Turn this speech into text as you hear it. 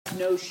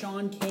know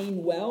Sean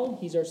Kane well.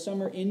 He's our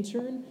summer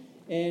intern,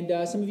 and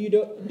some of you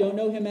don't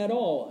know him at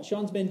all.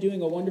 Sean's been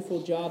doing a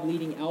wonderful job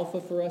leading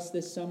Alpha for us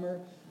this summer,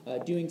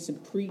 doing some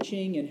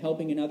preaching and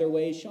helping in other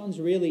ways. Sean's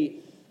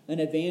really an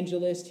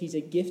evangelist. He's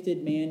a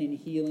gifted man in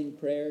healing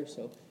prayer.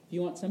 So if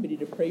you want somebody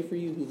to pray for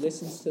you who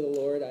listens to the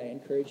Lord, I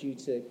encourage you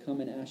to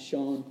come and ask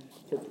Sean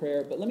for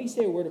prayer. But let me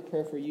say a word of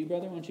prayer for you,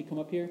 brother. Why don't you come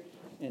up here?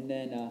 And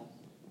then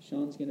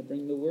Sean's going to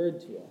bring the word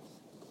to us.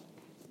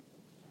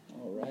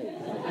 All right.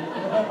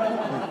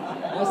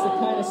 That's the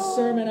kind of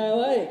sermon I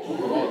like.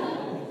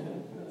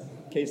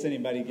 In case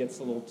anybody gets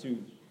a little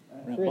too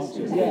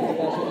rambunctious. Yeah,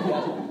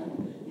 gotcha.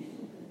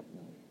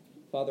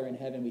 Father in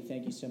heaven, we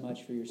thank you so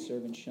much for your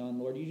servant Sean.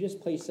 Lord, you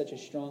just placed such a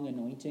strong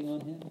anointing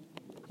on him.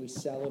 We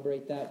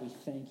celebrate that. We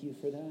thank you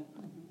for that.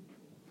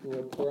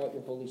 Lord, pour out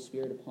your Holy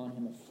Spirit upon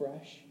him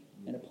afresh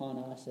and upon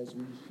us as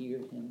we hear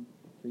him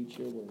preach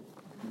your word.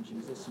 In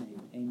Jesus'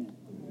 name, amen.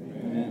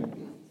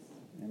 Amen.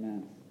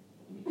 Amen.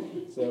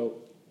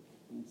 So,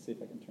 let's see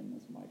if I can turn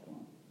this mic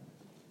on.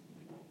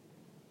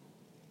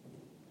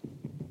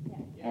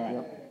 All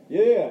right.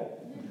 Yeah.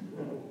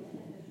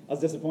 I was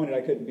disappointed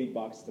I couldn't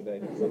beatbox today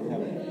because I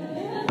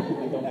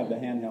don't have the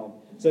handheld.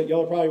 So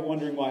y'all are probably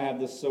wondering why I have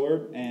this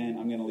sword, and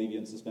I'm going to leave you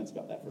in suspense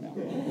about that for now.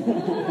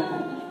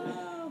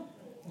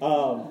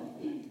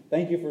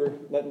 Thank you for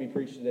letting me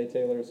preach today,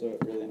 Taylor. It's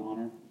really an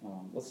honor.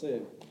 Let's say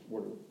a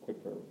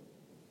quick prayer.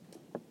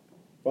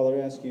 Father,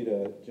 I ask you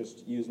to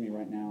just use me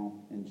right now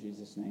in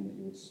Jesus' name, that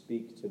you would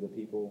speak to the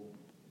people.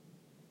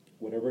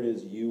 Whatever it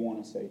is you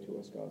want to say to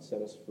us, God,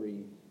 set us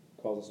free.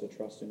 Cause us to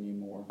trust in you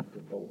more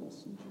with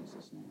boldness in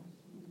Jesus' name.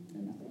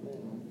 Amen.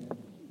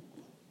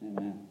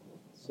 Amen.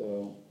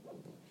 So,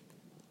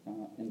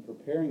 in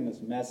preparing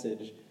this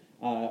message,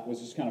 I was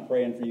just kind of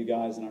praying for you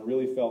guys, and I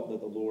really felt that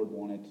the Lord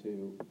wanted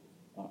to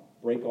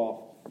break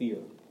off fear.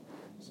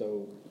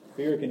 So,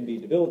 fear can be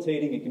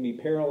debilitating, it can be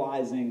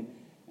paralyzing,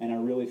 and I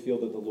really feel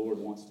that the Lord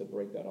wants to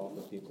break that off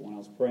of people. When I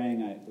was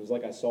praying, it was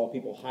like I saw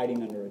people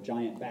hiding under a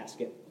giant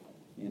basket,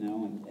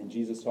 and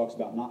Jesus talks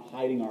about not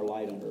hiding our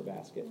light under a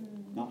basket,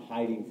 not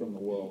hiding from the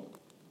world.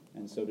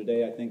 And so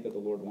today I think that the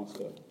Lord wants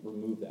to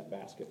remove that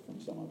basket from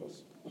some of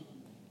us.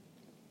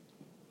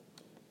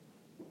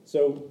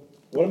 So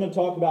what I'm going to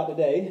talk about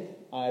today,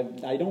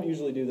 I don't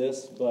usually do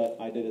this, but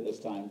I did it this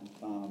time.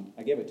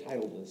 I gave a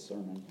title to this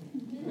sermon.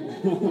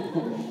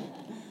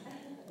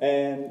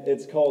 And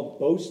it's called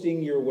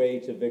Boasting Your Way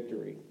to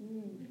Victory.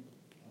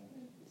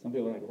 Some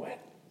people are like, what?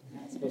 You're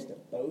not supposed to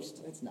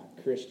boast? That's not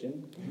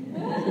Christian.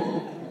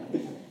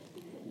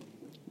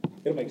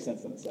 It'll make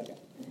sense in a second.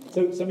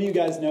 So some of you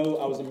guys know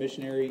I was a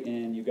missionary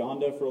in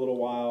Uganda for a little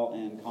while,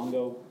 and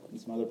Congo, and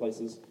some other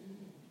places.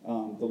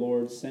 The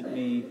Lord sent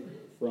me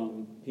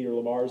from Peter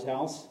Labar's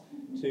house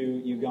to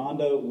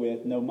Uganda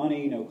with no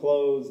money, no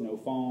clothes, no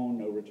phone,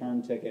 no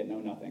return ticket, no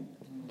nothing.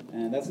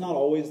 And that's not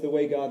always the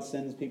way God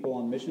sends people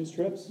on missions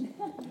trips.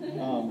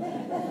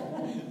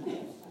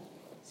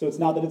 So it's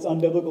not that it's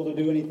unbiblical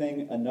to do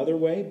anything another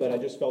way, but I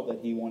just felt that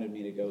he wanted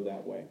me to go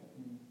that way.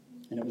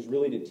 And it was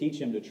really to teach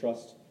me to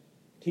trust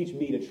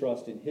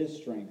in his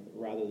strength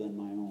rather than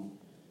my own.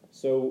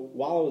 So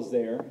while I was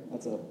there,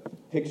 that's a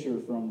picture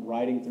from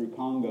riding through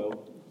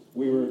Congo.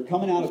 We were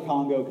coming out of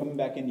Congo, coming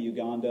back into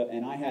Uganda,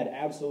 and I had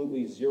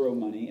absolutely zero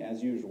money,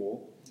 as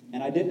usual.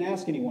 And I didn't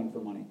ask anyone for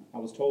money. I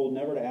was told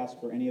never to ask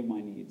for any of my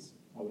needs.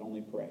 I would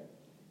only pray.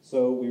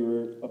 So we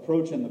were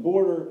approaching the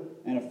border,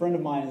 and a friend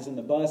of mine is in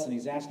the bus, and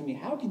he's asking me,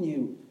 how can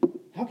you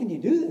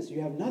do this?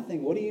 You have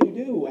nothing. What do you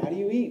do? How do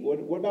you eat?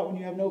 What about when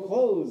you have no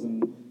clothes?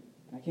 And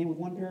I came with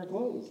one pair of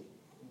clothes.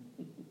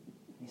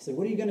 He said,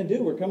 what are you going to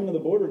do? We're coming to the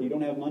border, and you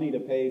don't have money to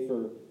pay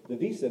for the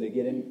visa to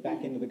get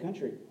back into the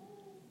country.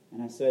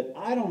 And I said,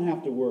 I don't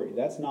have to worry.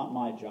 That's not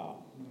my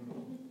job.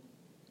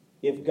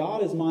 If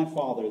God is my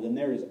Father, then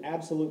there is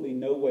absolutely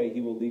no way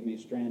he will leave me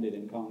stranded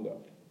in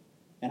Congo.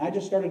 And I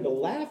just started to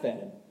laugh at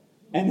him.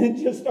 And then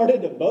just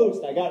started to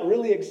boast. I got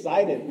really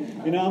excited.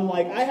 I'm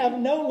like, I have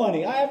no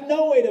money. I have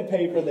no way to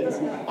pay for this.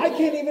 I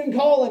can't even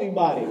call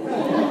anybody.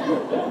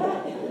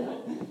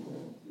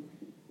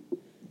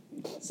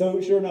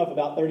 So sure enough,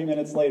 about 30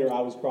 minutes later,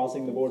 I was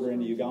crossing the border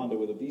into Uganda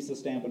with a visa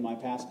stamp in my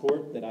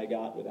passport that I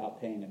got without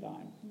paying a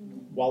dime,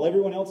 while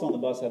everyone else on the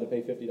bus had to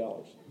pay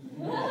 $50.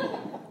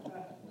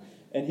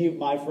 And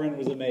my friend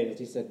was amazed.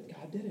 He said,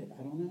 God did it.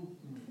 I don't know.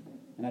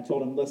 And I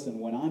told him, listen,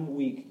 when I'm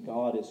weak,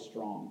 God is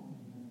strong,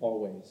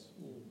 always.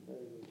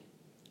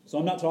 So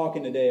I'm not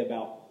talking today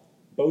about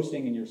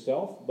boasting in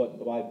yourself,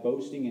 but by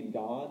boasting in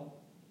God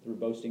through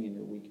boasting in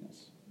your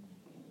weakness,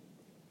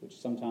 which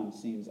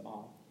sometimes seems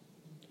odd.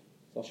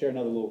 So I'll share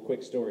another little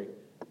quick story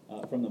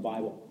from the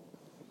Bible.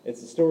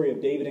 It's the story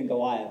of David and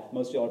Goliath.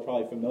 Most of y'all are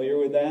probably familiar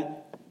with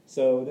that.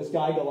 So this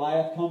guy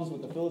Goliath comes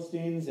with the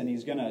Philistines, and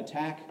he's going to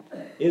attack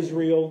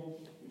Israel.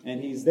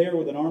 And he's there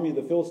with an army of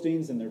the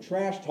Philistines, and they're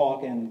trash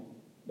talking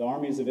the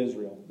armies of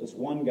Israel. This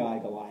one guy,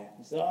 Goliath.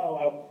 He said,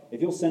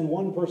 if you'll send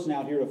one person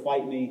out here to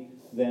fight me,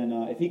 then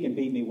if he can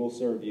beat me, we'll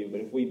serve you.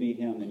 But if we beat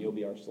him, then you'll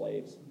be our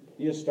slaves.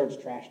 He just starts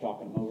trash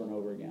talking them over and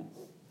over again.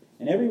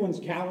 And everyone's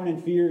cowering in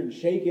fear and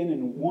shaking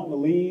and wanting to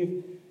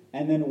leave. And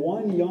And then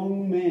one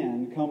young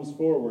man comes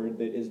forward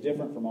that is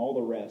different from all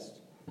the rest,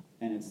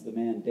 and it's the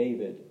man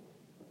David,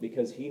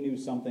 because he knew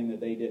something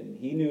that they didn't.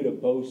 He knew to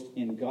boast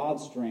in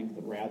God's strength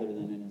rather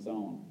than in his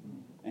own,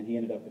 and he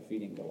ended up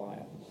defeating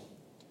Goliath.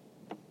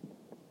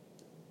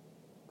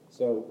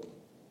 So,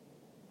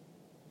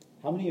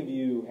 how many of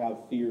you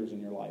have fears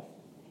in your life?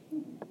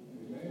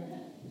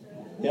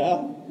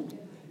 Yeah?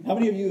 How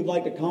many of you would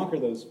like to conquer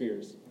those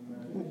fears?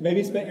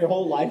 Maybe spent your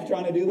whole life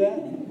trying to do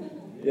that?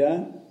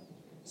 Yeah?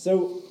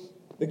 So,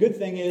 the good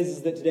thing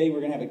is that today we're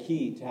going to have a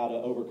key to how to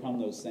overcome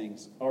those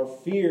things. Our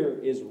fear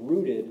is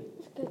rooted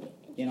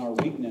in our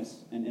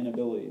weakness and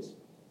inabilities.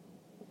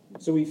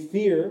 So we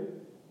fear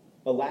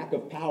a lack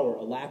of power,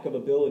 a lack of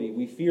ability.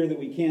 We fear that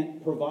we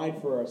can't provide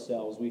for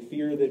ourselves. We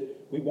fear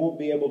that we won't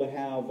be able to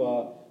have,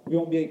 we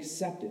won't be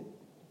accepted.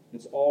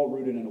 It's all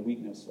rooted in a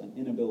weakness, an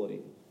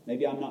inability.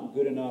 Maybe I'm not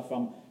good enough.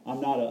 I'm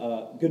not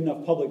a good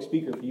enough public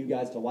speaker for you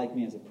guys to like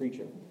me as a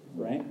preacher,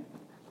 right?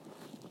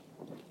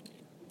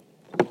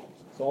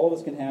 So all of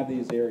us can have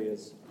these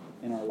areas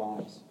in our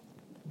lives.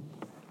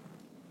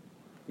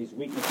 These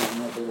weaknesses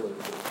and inabilities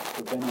that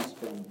prevent us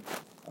from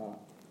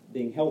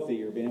being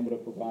healthy or being able to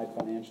provide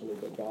financially,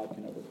 but God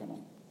can overcome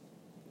them.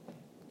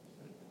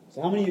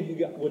 So how many of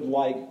you would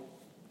like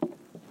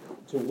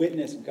to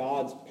witness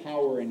God's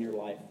power in your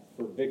life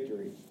for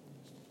victory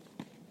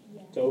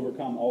to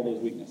overcome all those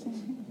weaknesses?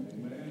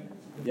 Amen.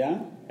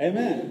 Yeah?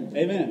 Amen.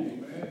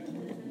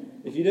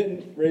 Amen. If you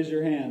didn't raise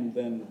your hand,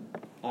 then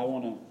I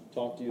want to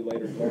talk to you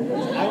later.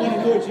 I want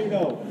to know what you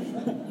know.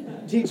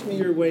 Teach me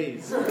your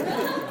ways.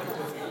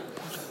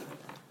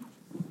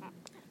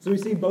 So we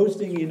see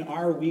boasting in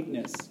our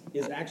weakness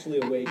is actually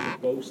a way to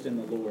boast in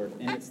the Lord,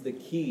 and it's the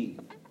key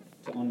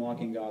to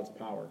unlocking God's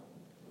power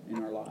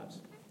in our lives.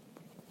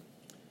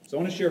 So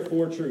I want to share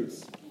 4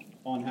 truths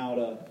on how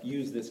to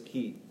use this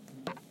key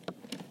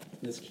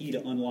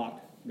to unlock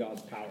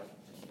God's power.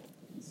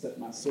 Set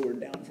my sword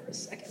down for a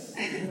second,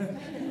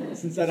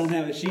 since I don't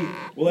have a sheet.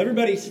 Will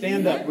everybody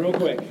stand up real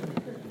quick?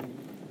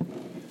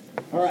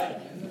 All right,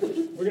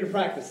 we're going to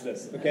practice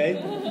this, okay?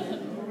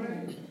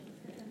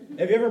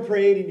 Have you ever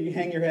prayed and you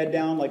hang your head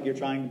down like you're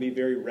trying to be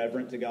very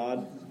reverent to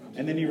God,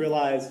 and then you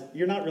realize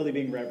you're not really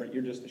being reverent,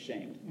 you're just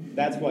ashamed?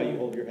 That's why you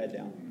hold your head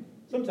down.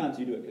 Sometimes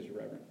you do it because you're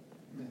reverent.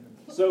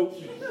 So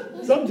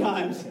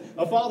sometimes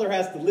a father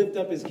has to lift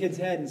up his kid's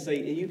head and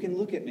say, you can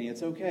look at me,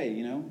 it's okay,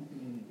 you know?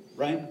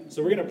 Right?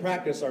 So we're going to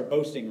practice our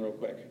boasting real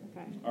quick.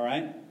 Okay. All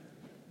right?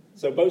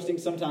 So boasting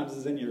sometimes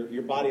is in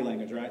your body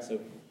language, right? So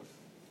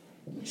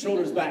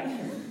shoulders back,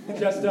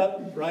 chest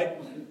up,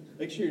 right?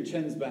 Make sure your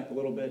chin's back a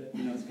little bit.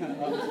 You know, it's kind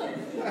of up.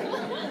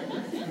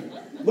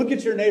 Look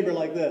at your neighbor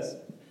like this.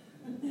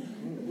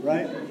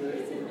 Right?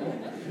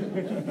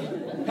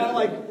 Kind of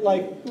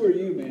like, who are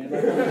you, man?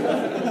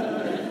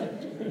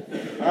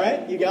 All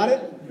right? You got it?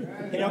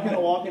 Can y'all kind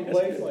of walk in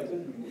place like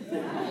this?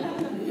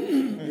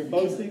 You're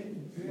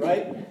boasting,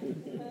 right?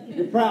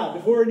 You're proud.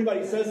 Before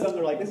anybody says something,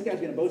 they're like, this guy's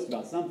going to boast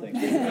about something.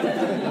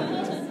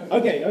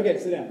 Okay,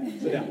 sit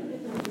down.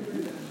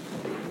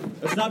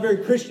 That's not very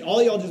Christian.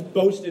 All y'all just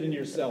boasted in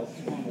yourself.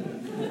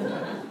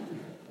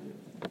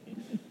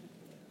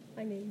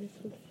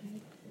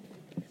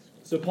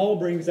 So Paul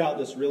brings out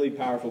this really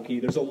powerful key.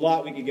 There's a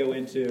lot we could go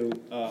into,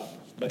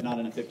 but not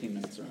in a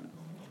 15-minute sermon.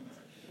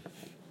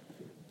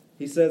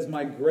 He says,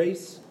 my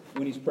grace,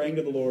 when he's praying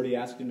to the Lord, he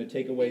asked him to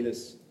take away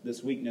this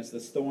weakness,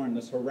 this thorn,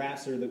 this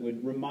harasser that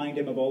would remind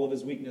him of all of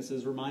his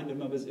weaknesses, remind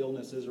him of his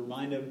illnesses,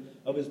 remind him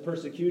of his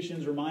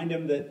persecutions, remind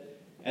him that,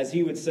 as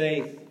he would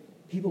say,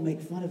 people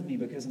make fun of me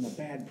because I'm a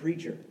bad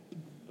preacher.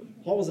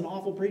 Paul was an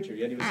awful preacher,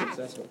 yet he was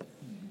successful.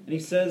 And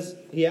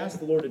he asked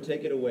the Lord to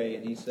take it away,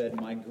 and he said,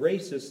 my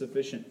grace is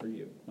sufficient for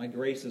you. My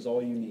grace is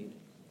all you need.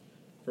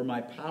 For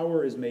my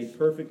power is made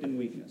perfect in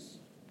weakness.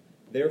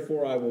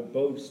 Therefore I will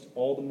boast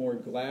all the more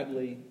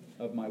gladly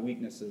of my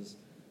weaknesses,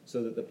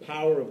 so that the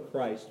power of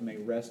Christ may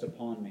rest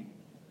upon me.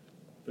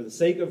 For the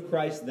sake of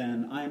Christ,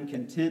 then, I am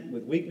content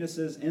with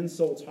weaknesses,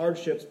 insults,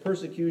 hardships,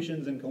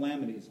 persecutions, and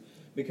calamities.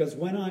 Because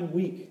when I'm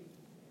weak,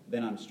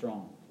 then I'm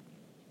strong.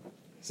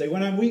 Say,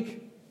 when I'm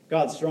weak,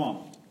 God's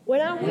strong. When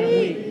I'm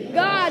weak,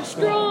 God's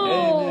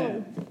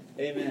strong.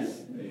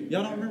 Amen.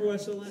 Y'all don't remember what I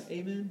said last?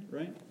 Amen,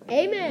 right?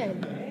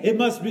 Amen. It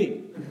must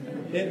be.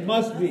 It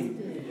must be.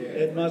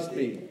 It must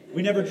be.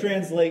 We never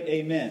translate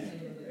amen.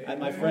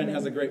 My friend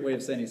has a great way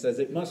of saying it. He says,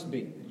 it must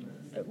be.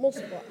 It must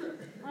be.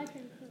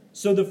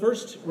 So the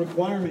first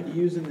requirement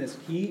using this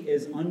key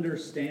is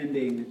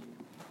understanding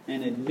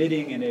and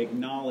admitting and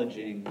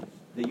acknowledging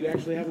that you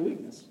actually have a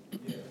weakness.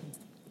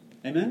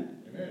 Amen?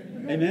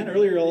 Amen?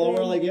 Earlier, all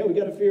were like, yeah, we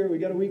got a fear, we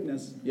got a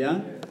weakness.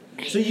 Yeah?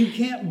 So you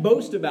can't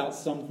boast about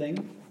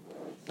something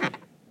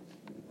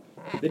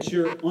that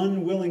you're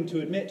unwilling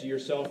to admit to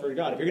yourself or to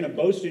God. If you're going to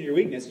boast in your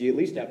weakness, you at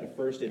least have to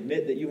first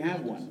admit that you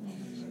have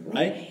one.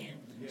 Right?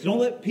 So don't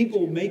let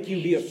people make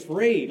you be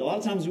afraid. A lot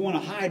of times we want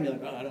to hide and be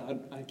like, oh,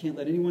 I can't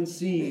let anyone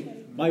see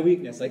my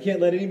weakness. I can't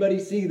let anybody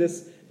see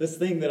this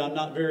thing that I'm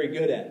not very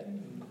good at.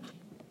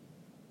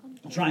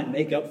 Try and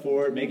make up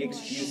for it, make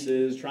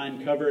excuses, try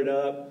and cover it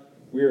up.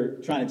 We were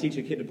trying to teach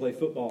a kid to play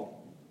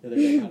football the other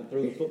day, how to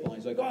throw the football.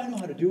 He's like, oh, I know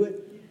how to do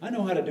it. I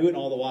know how to do it, and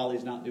all the while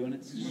he's not doing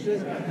it.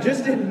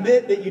 Just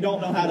admit that you don't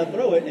know how to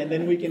throw it, and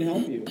then we can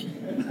help you.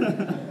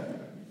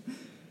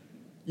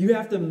 You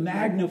have to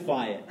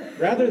magnify it.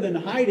 Rather than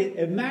hide it,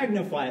 and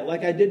magnify it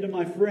like I did to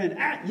my friend.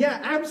 Yeah,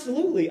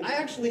 absolutely. I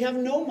actually have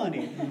no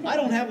money. I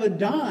don't have a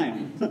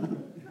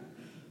dime.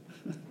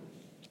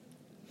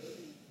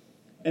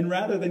 And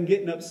rather than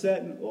getting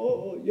upset and,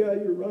 oh, yeah,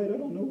 you're right, I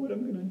don't know what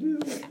I'm going to do,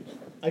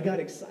 I got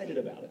excited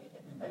about it.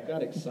 I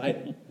got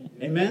excited.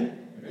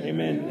 Amen?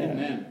 Amen.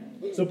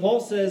 Amen. So Paul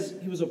says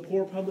he was a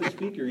poor public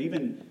speaker. He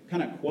even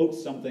kind of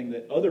quotes something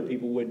that other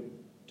people would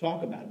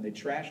talk about him. They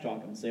trash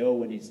talk him and say, oh,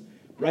 when he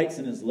writes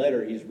in his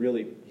letter, he's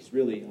really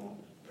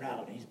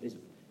proud.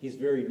 He's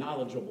very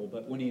knowledgeable.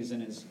 But when he's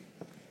in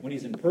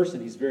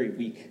person, he's very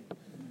weak.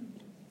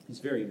 He's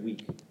very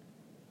weak.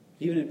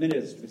 He even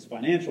admitted his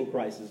financial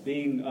crisis,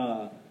 being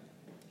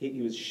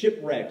he was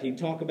shipwrecked. He'd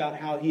talk about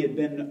how he had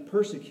been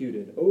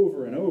persecuted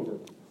over and over.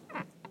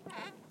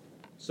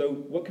 So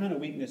what kind of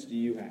weakness do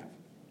you have?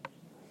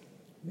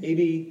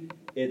 Maybe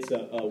it's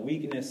a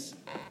weakness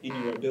in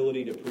your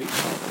ability to preach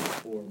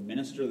or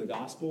minister the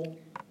gospel,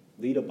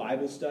 lead a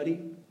Bible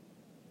study,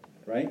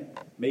 right?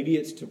 Maybe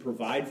it's to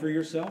provide for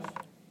yourself.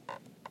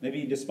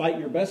 Maybe despite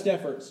your best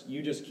efforts,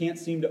 you just can't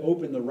seem to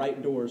open the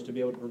right doors to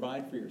be able to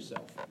provide for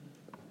yourself.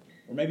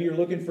 Or maybe you're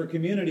looking for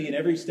community, and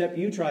every step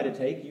you try to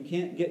take, you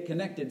can't get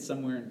connected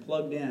somewhere and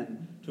plugged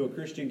in to a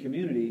Christian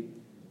community.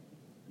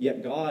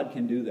 Yet God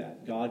can do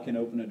that. God can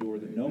open a door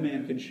that no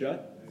man can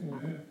shut.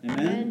 Amen?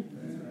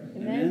 Amen.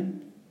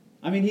 Amen?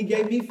 I mean, he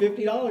gave me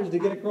 $50 to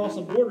get across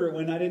a border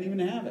when I didn't even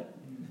have it.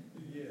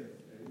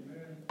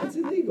 That's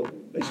illegal.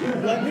 They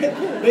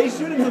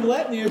shouldn't have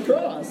let me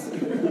across.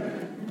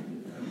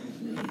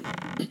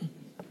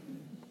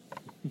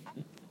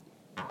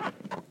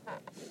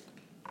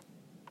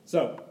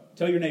 So,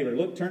 tell your neighbor.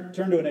 Look, turn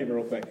to a neighbor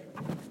real quick.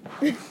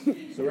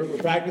 So we're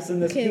practicing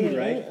this key,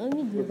 right?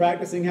 We're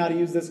practicing how to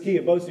use this key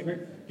of boasting.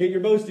 Get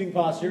your boasting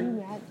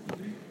posture.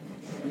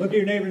 Look at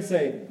your neighbor and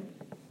say,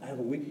 I have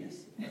a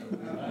weakness. I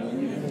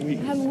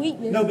have a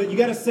weakness. No, but you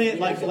got to say it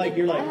like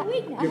you're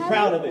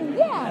proud of it.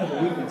 Yeah. I have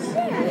a weakness.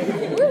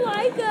 Yeah. We're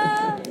like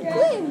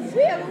twins.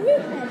 We have a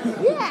weakness.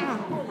 Yeah.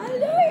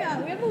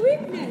 Hallelujah. We have a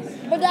weakness.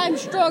 But I'm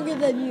stronger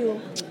than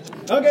you.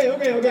 Okay.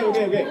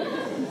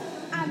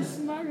 I'm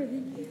smarter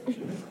than you.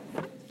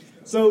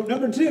 So,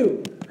 number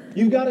 2,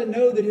 you've got to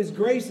know that His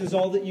grace is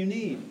all that you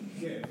need.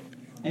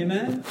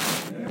 Amen?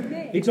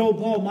 He told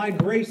Paul, my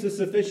grace is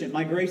sufficient.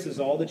 My grace is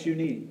all that you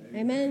need.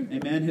 Amen.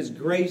 Amen? His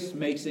grace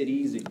makes it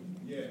easy.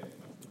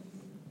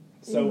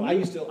 So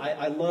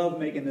I love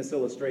making this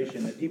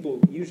illustration that people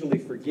usually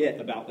forget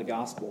about the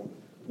gospel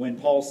when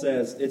Paul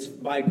says, it's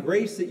by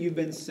grace that you've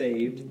been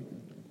saved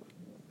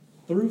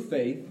through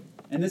faith.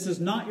 And this is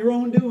not your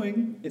own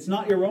doing. It's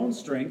not your own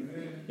strength.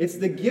 It's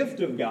the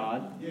gift of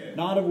God,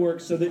 not of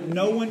works, so that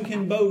no one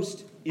can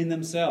boast in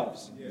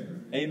themselves.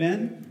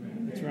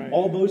 Amen? That's right.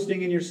 All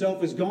boasting in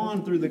yourself is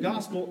gone through the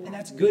gospel, and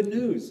that's good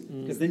news,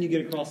 because then you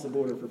get across the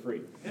border for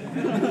free.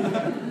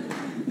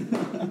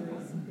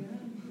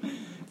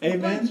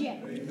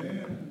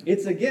 Amen?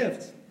 It's a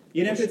gift.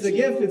 And if it's a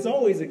gift, it's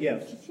always a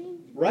gift.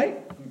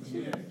 Right?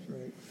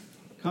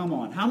 Come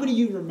on. How many of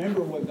you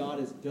remember what God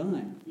has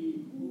done?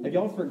 Have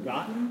y'all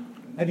forgotten?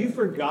 Have you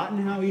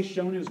forgotten how He's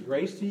shown His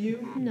grace to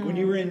you? No. When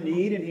you were in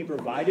need and He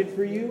provided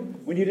for you?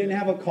 When you didn't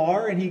have a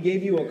car and He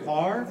gave you a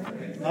car?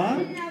 Huh?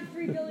 didn't have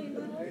 $3 billion.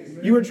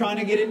 You were trying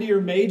to get into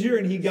your major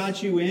and He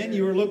got you in.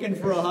 You were looking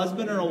for a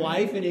husband or a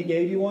wife and He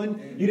gave you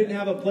one. You didn't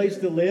have a place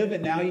to live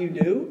and now you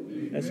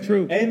do. That's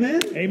true.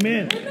 Amen?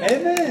 Amen.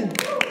 Amen.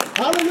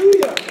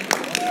 Hallelujah.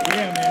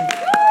 Yeah, man.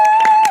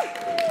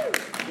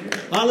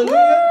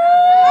 Hallelujah.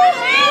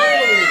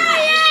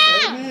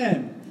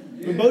 Amen.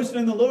 We're boasting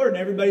in the Lord and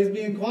everybody's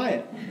being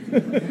quiet.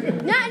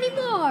 Not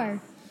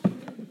anymore.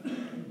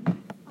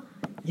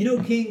 You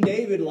know, King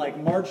David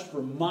marched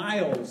for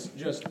miles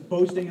just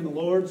boasting in the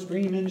Lord,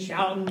 screaming,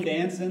 shouting,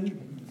 dancing.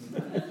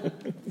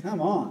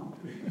 Come on.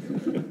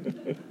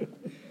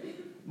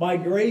 My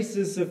grace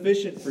is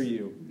sufficient for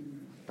you.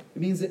 It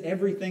means that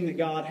everything that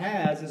God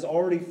has is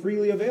already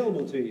freely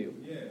available to you.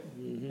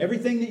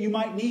 Everything that you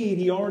might need,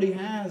 He already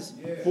has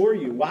for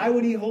you. Why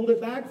would He hold it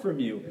back from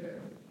you?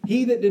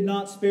 He that did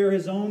not spare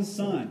His own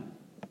Son,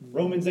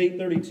 Romans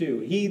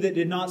 8:32, He that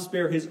did not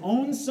spare His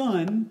own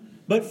Son,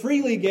 but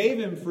freely gave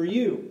Him for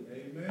you.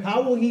 Amen.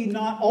 How will He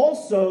not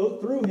also,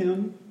 through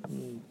Him,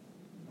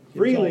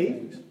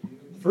 freely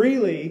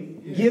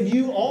give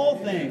you all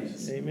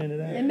things? Amen to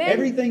that. Amen.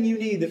 Everything you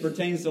need that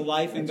pertains to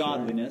life and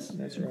godliness.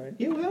 That's right.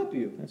 He'll help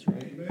you. That's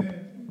right.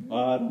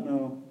 I don't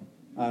know,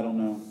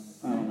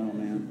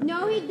 man.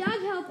 No, He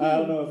does help I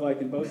don't you. know if I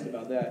can boast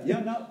about that. Yeah,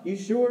 no, you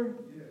sure?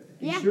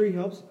 You Yeah. sure He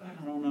helps?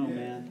 I don't know,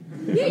 man.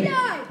 He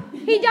died.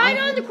 He died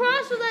on the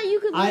cross so that you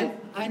could live.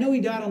 I know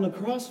He died on the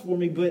cross for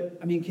me, but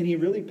I mean, can He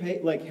really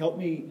help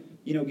me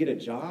get a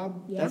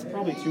job? Yeah. That's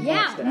probably too much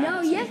Yeah, to no,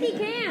 ask. yes, he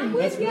can.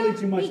 That's really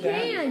too much He to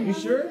ask. can. You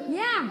sure?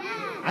 Yeah.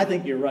 I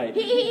think you're right.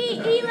 He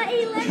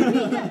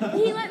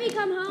let me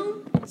come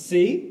home.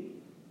 See?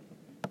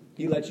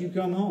 He lets you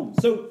come home.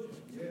 So,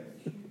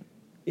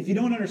 if you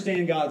don't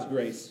understand God's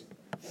grace,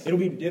 it'll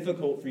be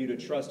difficult for you to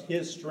trust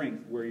His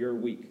strength where you're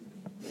weak.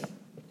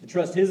 To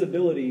trust His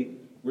ability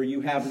where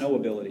you have no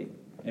ability.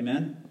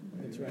 Amen?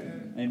 That's right.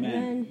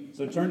 Amen.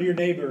 So turn to your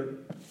neighbor.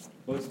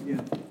 Close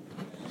again.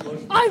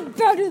 Close. I'm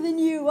better than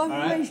you. I'm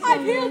right. I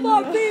heal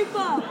more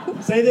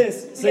people. Say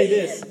this. Say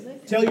this.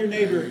 Tell your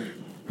neighbor,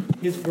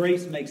 His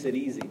grace makes it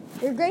easy.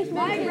 Your grace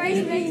makes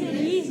it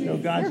easy. No,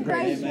 God's Your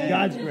grace. Amen.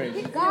 God's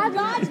grace.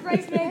 God's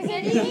grace makes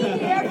it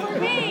easier for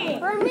me.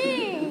 For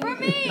me. For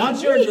me.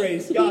 Not your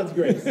grace, God's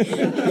grace.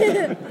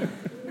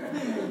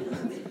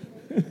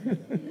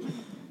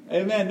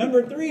 Amen.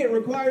 Number 3, it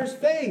requires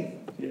faith.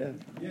 Yeah.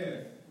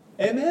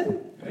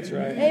 Amen? That's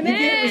right. Amen. You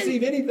can't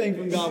receive anything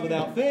from God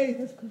without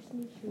faith.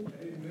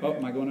 Oh,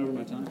 am I going over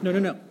my time? No.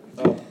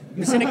 Oh.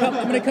 I'm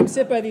going to come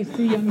sit by these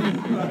 2 young men.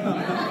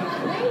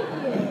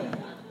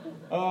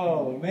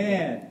 Oh,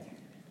 man.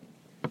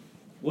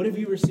 What have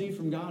you received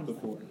from God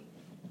before?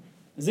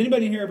 Has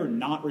anybody here ever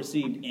not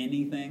received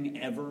anything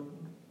ever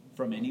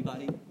from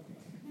anybody?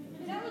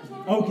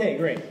 Okay,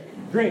 great.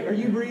 Great. Are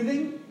you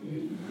breathing?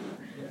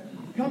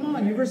 Come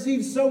on, you've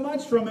received so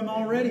much from Him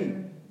already.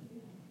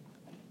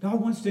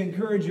 God wants to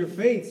encourage your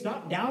faith.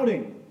 Stop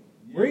doubting.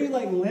 Where are you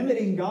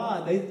limiting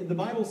God? The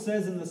Bible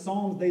says in the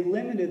Psalms they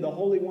limited the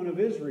Holy One of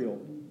Israel.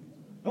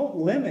 Don't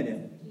limit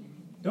Him.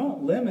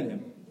 Don't limit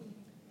Him.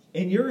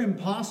 In your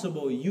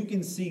impossible, you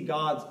can see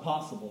God's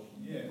possible.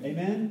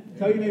 Amen?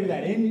 Tell your neighbor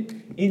that.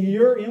 In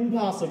your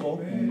impossible,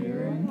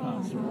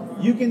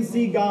 you can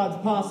see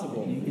God's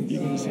possible. You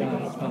can see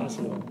God's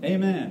possible.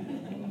 Amen.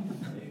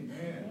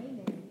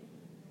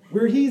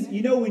 Where He's,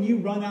 when you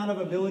run out of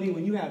ability,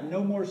 when you have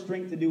no more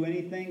strength to do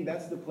anything,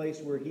 that's the place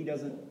where He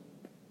doesn't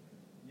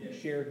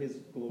share His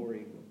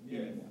glory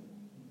anymore.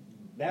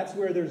 That's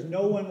where there's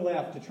no one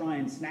left to try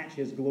and snatch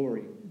His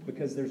glory,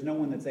 because there's no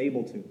one that's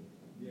able to.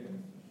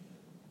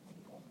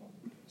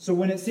 So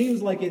when it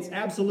seems like it's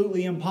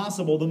absolutely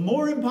impossible, the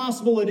more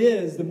impossible it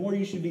is, the more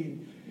you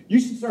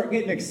should start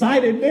getting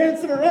excited,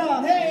 dancing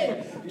around.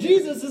 Hey,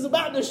 Jesus is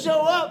about to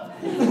show up.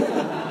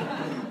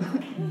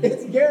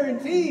 It's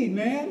guaranteed,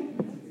 man.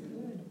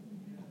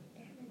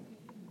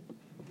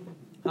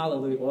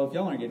 Hallelujah. Well, if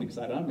y'all aren't getting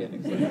excited, I'm getting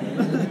excited.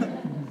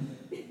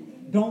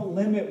 Don't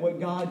limit what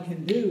God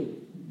can do.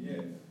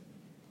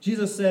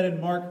 Jesus said in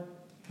Mark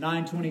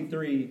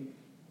 9:23,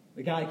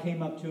 the guy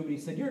came up to him and he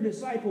said, your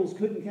disciples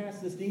couldn't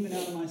cast this demon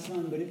out of my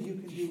son, but if you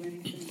can do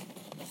anything,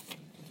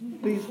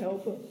 please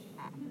help us.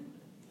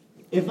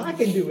 If I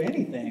can do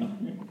anything,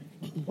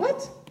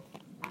 what?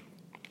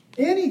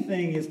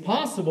 Anything is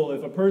possible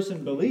if a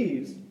person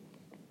believes.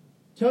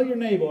 Tell your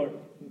neighbor,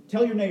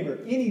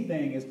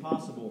 anything is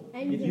possible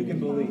if you can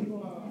believe.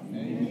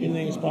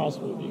 Anything is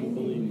possible if you can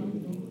believe.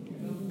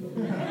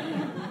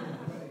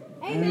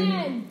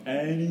 Amen.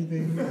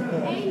 Anything.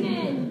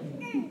 Amen.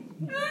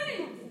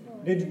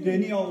 Did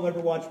any of y'all ever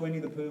watch Winnie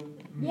the Pooh?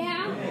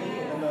 Yeah.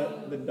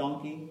 And the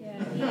donkey?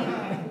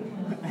 Yeah.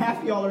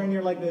 Half of y'all are in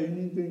here like the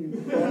anything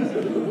is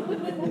possible.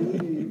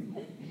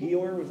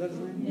 Eeyore, was that his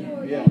name?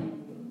 Eeyore, Yeah.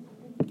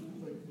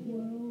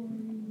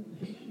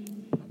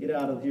 Get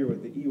out of here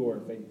with the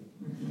Eeyore faith.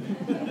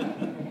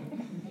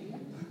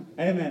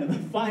 Amen. And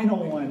the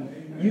final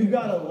one, you've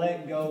got to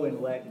let go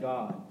and let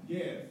God.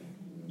 Yes.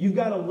 You've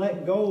got to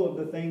let go of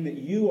the thing that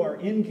you are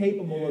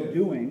incapable of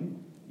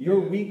doing, your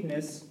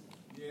weakness,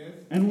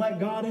 and let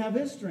God have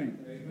His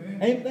strength. Amen.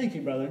 Hey, thank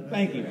you, brother.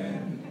 Thank you.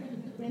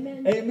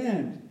 Amen.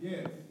 Amen.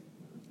 Yes.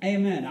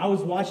 Amen. I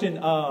was watching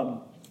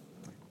our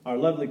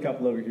lovely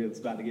couple over here that's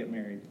about to get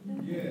married.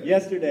 Yes.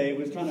 Yesterday,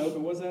 was trying to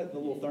open, what was that? The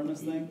little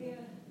thermos thing? Yeah.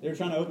 They were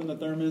trying to open the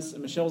thermos,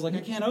 and Michelle was like,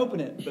 I can't open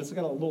it, but it's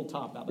got a little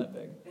top out that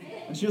big.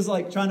 And she was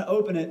like trying to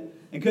open it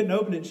and couldn't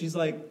open it. She's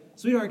like,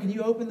 sweetheart, can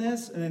you open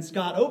this? And then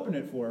Scott opened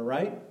it for her,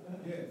 right?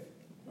 Yes.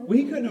 Well,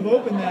 he couldn't have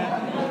opened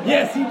that.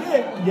 Yes, he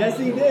did. Yes,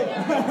 he did.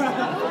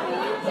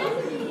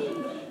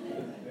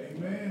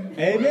 Amen.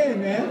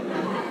 Amen,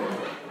 man.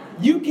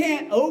 You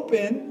can't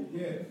open,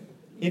 Yes.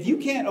 if you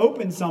can't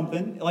open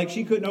something, like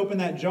she couldn't open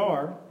that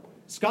jar,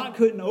 Scott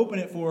couldn't open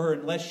it for her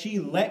unless she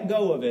let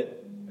go of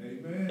it,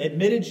 Amen.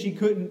 admitted she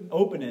couldn't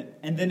open it,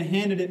 and then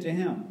handed it to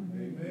him.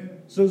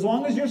 Amen. So as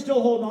long as you're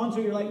still holding on to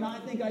it, you're like, no, I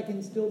think I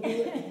can still do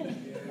it.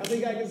 I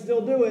think I can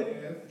still do it.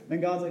 Yes. Then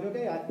God's like,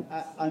 okay,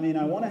 I mean,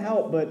 I want to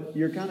help, but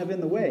you're kind of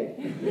in the way.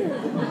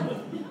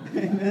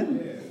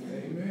 Amen? Yes.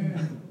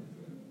 Amen.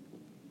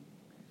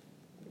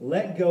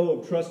 Let go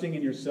of trusting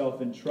in yourself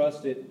and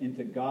trust it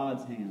into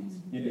God's hands,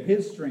 into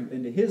His strength,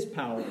 into His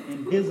power,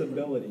 in His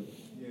ability.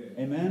 Yes.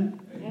 Amen?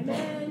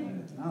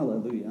 Amen.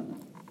 Hallelujah.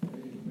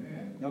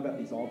 Amen. Y'all got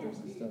these altars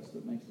and stuff, so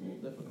it makes it a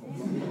little difficult.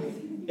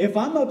 If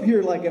I'm up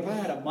here, like if I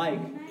had a mic,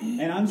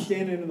 and I'm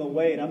standing in the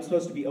way, and I'm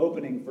supposed to be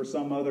opening for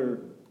some other,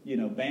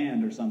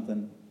 band or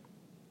something,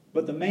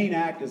 But the main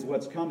act is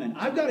what's coming.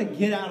 I've got to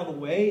get out of the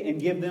way and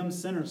give them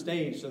center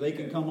stage so they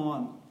can come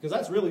on. Because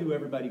that's really who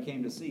everybody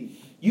came to see.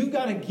 You've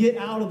got to get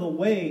out of the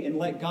way and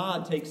let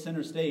God take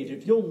center stage.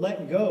 If He'll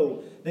let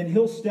go, then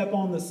He'll step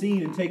on the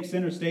scene and take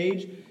center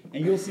stage,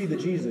 and you'll see the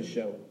Jesus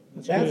show.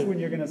 That's when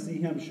you're going to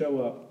see Him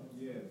show up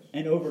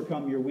and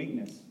overcome your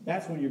weakness.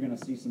 That's when you're going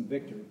to see some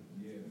victory.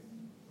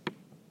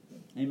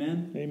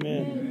 Amen?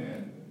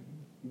 Amen.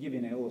 I'll give you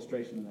an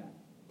illustration of that.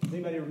 Does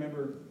anybody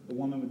remember the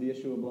woman with the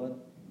issue of blood?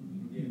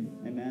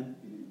 Amen.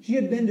 She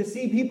had been to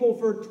see people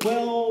for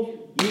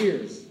 12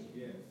 years.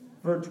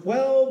 For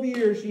 12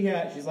 years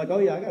she's like, oh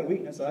yeah, I got a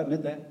weakness, I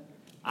admit that.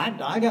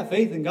 I got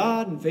faith in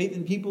God and faith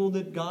in people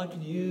that God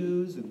could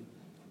use. And,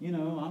 you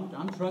know,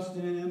 I'm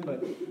trusting in Him,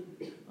 but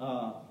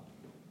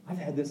I've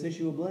had this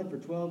issue of blood for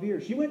 12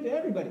 years. She went to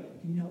everybody.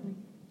 Can you help me?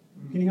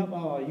 Can you help?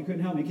 Oh, you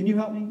couldn't help me. Can you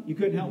help me? You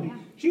couldn't help me.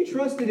 She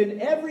trusted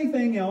in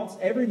everything else,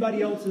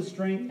 everybody else's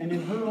strength, and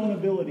in her own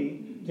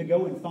ability to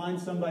go and find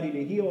somebody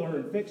to heal her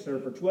and fix her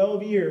for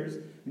 12 years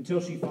until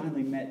she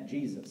finally met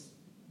Jesus.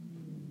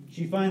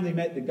 She finally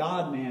met the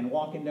God-man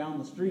walking down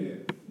the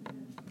street.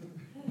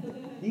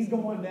 He's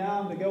going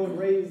down to go and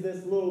raise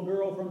this little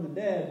girl from the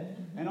dead.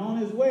 And on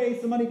his way,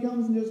 somebody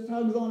comes and just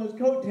tugs on his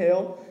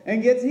coattail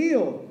and gets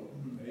healed.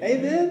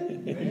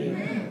 Amen?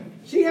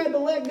 Amen. She had to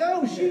let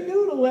go. She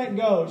knew to let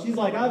go. She's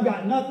like, I've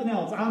got nothing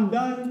else. I'm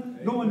done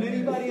going to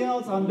anybody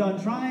else. I'm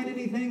done trying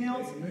anything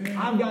else.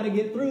 I've got to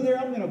get through there.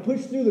 I'm going to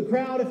push through the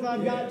crowd if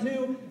I've got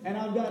to. And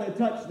I've got to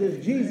touch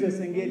this Jesus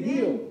and get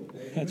healed.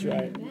 That's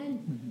right.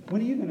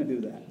 When are you going to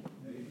do that?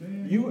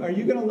 Are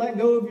you going to let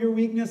go of your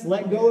weakness,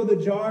 let go of the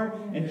jar,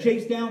 and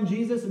chase down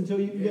Jesus until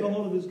you can get a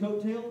hold of His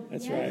coattail?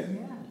 That's right.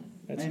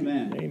 That's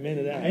Amen. Good. Amen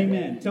to that.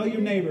 Amen. Tell your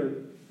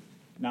neighbor,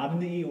 not in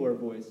the Eeyore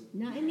voice.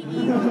 Not in the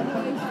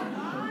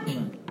Eeyore voice.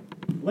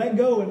 Let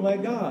go and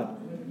let God.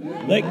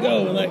 Let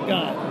go and let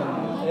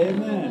God.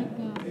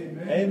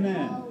 Amen.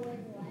 Amen.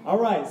 All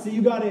right, so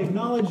you got to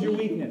acknowledge your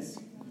weakness.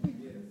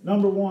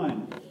 Number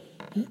one,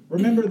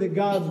 remember that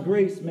God's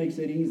grace makes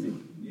it easy.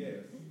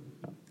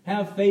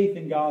 Have faith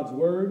in God's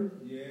word.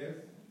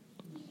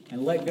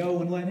 And let go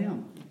and let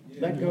Him.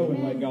 Let go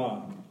and let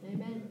God.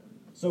 Amen.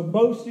 So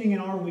boasting in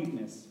our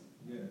weakness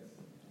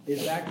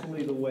is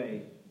actually the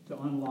way to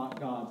unlock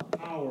God's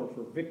power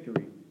for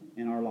victory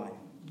in our life.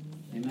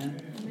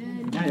 Amen?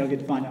 Amen. Now you'll get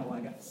to find out why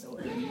I got so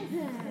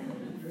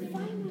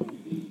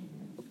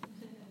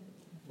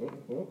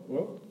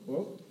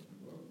Whoa.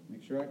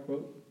 Make sure I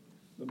quote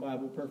the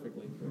Bible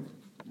perfectly for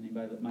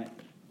anybody that might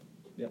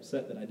be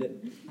upset that I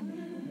didn't.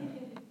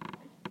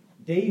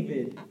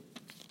 David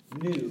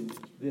knew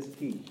this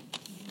key.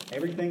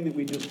 Everything that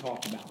we just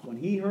talked about. When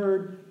he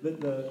heard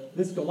that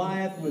this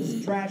Goliath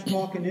was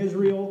trash-talking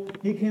Israel,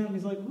 he came up and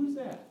he's like, who's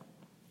that?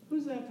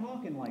 Who's that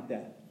talking like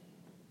that?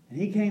 And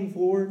he came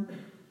forward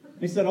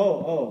and he said,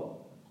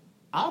 oh,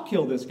 I'll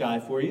kill this guy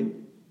for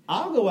you.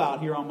 I'll go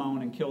out here on my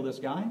own and kill this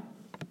guy.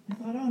 I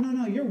thought, oh,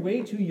 no, you're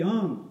way too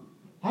young.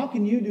 How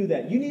can you do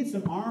that? You need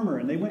some armor.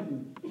 And they went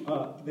and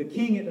the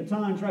king at the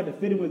time tried to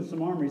fit him with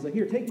some armor. He's like,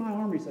 here, take my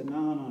armor. He said,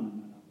 no.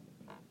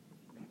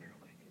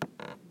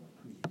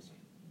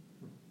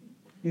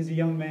 He's a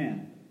young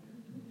man.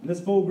 And this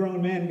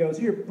full-grown man goes,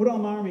 here, put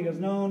on my armor. He goes,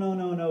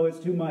 no, it's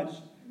too much.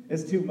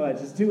 It's too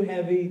much. It's too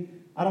heavy.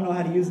 I don't know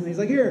how to use it. And he's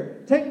like,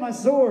 here, take my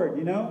sword,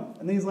 And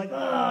then he's like,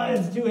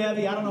 it's too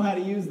heavy. I don't know how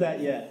to use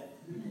that yet.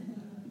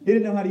 He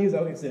didn't know how to use it.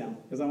 Okay, sit down,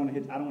 because I don't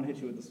want to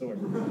hit you with the sword.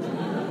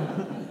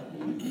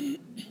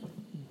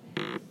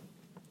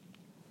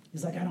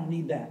 He's like, I don't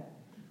need that.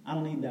 I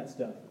don't need that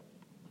stuff.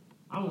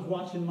 I was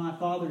watching my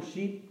father's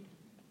sheep,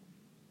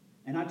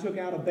 and I took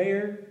out a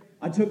bear.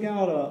 I took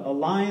out a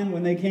lion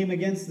when they came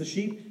against the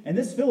sheep. And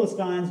this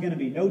Philistine's going to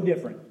be no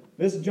different.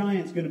 This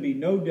giant's going to be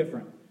no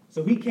different.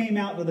 So he came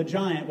out to the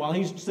giant while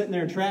he's sitting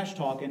there trash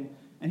talking.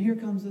 And here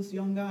comes this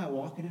young guy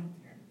walking out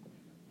there.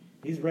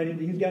 He's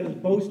got his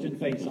boasting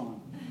face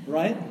on.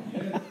 Right?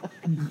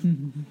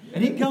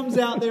 And he comes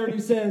out there and he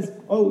says,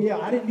 oh yeah,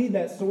 I didn't need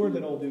that sword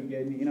that old dude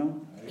gave me, I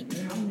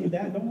don't need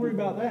that. Don't worry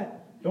about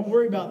that. Don't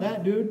worry about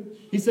that, dude.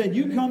 He said,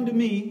 you come to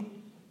me.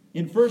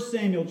 In 1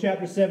 Samuel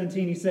chapter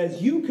 17, he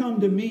says, you come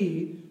to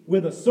me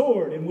with a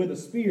sword and with a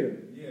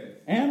spear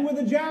and with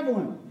a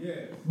javelin.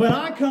 But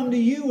I come to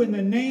you in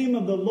the name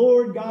of the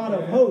Lord God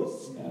of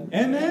hosts.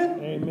 Amen?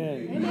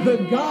 Amen.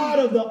 The God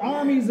of the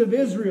armies of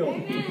Israel.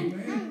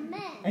 Amen.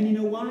 And you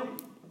know why?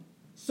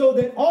 So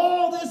that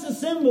all this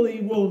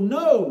assembly will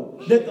know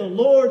that the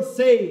Lord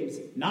saves,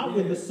 not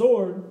with the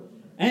sword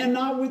and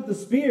not with the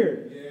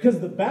spear.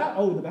 Because the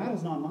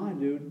battle's not mine,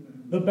 dude.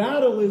 The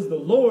battle is the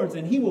Lord's,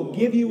 and He will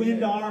give you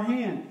into our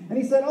hand. And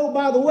he said, oh,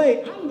 by the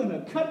way, I'm going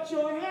to cut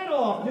your head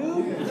off,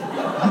 dude.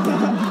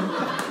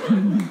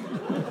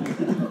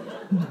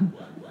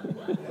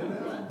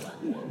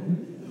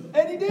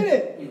 And he did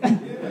it.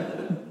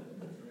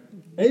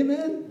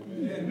 Amen?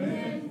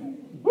 Amen.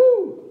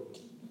 Woo!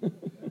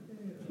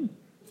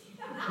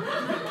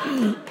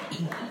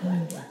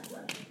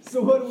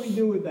 So what do we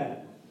do with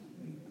that?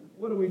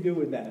 What do we do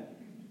with that?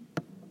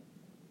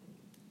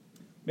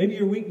 Maybe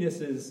your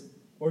weakness is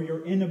or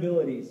your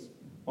inabilities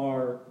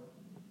are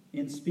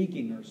in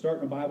speaking or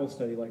starting a Bible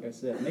study, like I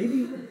said.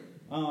 Maybe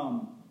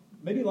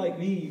like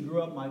me, you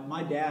grew up,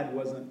 my dad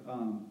wasn't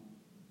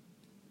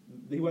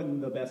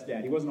the best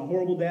dad. He wasn't a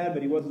horrible dad,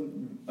 but he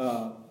wasn't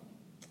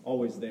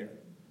always there.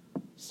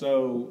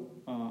 So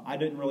I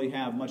didn't really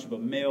have much of a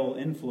male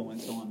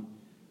influence on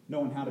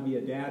knowing how to be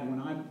a dad when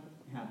I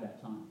had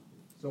that time.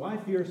 So I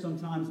fear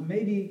sometimes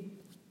maybe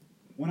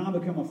when I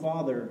become a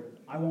father,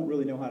 I won't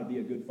really know how to be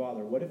a good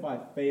father. What if I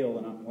fail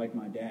and I'm like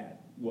my dad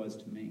was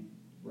to me,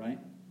 right?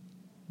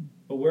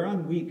 But where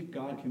I'm weak,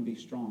 God can be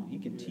strong. He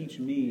can teach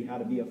me how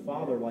to be a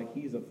father like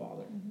He's a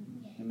father.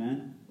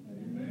 Amen?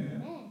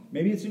 Amen.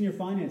 Maybe it's in your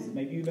finances.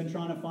 Maybe you've been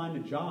trying to find a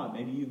job.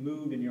 Maybe you've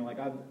moved and you're like,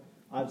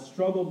 I've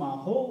struggled my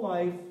whole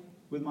life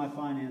with my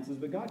finances,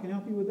 but God can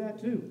help you with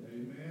that too.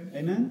 Amen?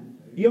 Amen?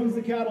 He owns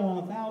the cattle on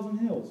 1,000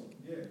 hills.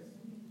 Yes.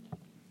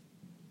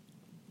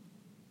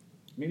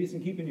 Maybe it's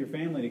in keeping your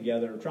family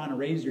together or trying to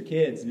raise your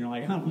kids, and you're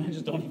like, I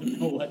just don't even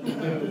know what to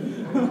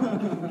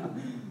do.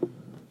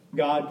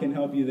 God can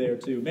help you there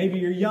too. Maybe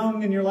you're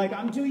young and you're like,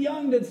 I'm too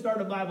young to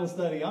start a Bible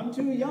study. I'm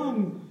too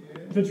young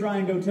to try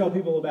and go tell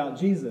people about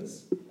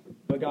Jesus.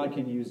 But God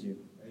can use you.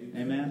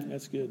 Amen?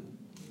 That's good.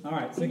 All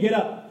right, so get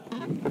up.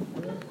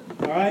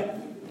 All right?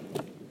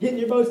 Get in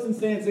your boasting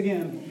stance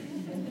again.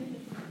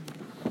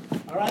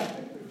 All right?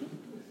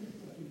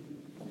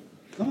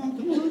 Come on.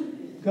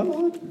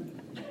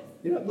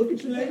 Get up, look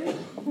at your neighbor.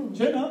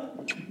 Chin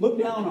up. Look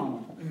down on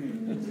them.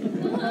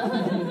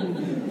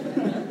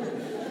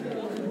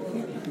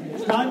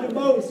 It's time to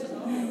boast.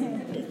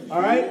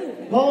 All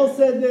right? Paul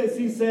said this.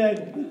 He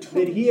said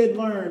that he had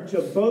learned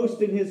to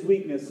boast in his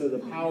weakness so the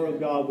power of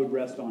God would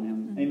rest on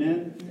him.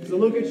 Amen? So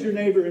look at your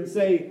neighbor and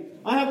say,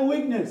 I have a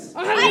weakness.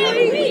 I have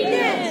a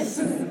weakness.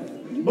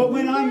 But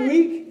when I'm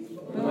weak,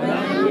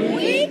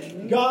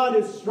 God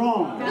is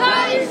strong.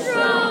 God is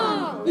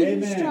strong.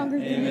 Amen.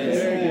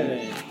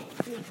 Amen.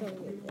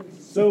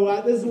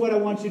 So this is what I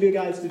want you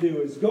guys to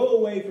do, is go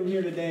away from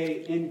here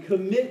today and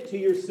commit to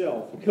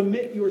yourself.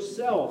 Commit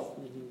yourself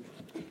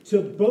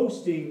to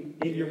boasting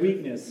in your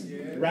weakness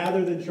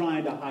rather than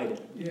trying to hide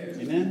it.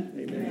 Amen?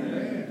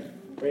 Amen.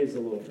 Praise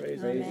the Lord.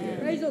 Praise the Lord.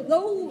 Praise the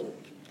Lord.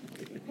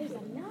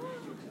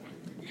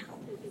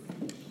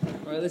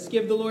 All right, let's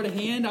give the Lord a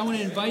hand. I want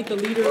to invite the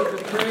leader of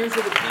the prayers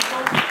of the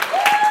people.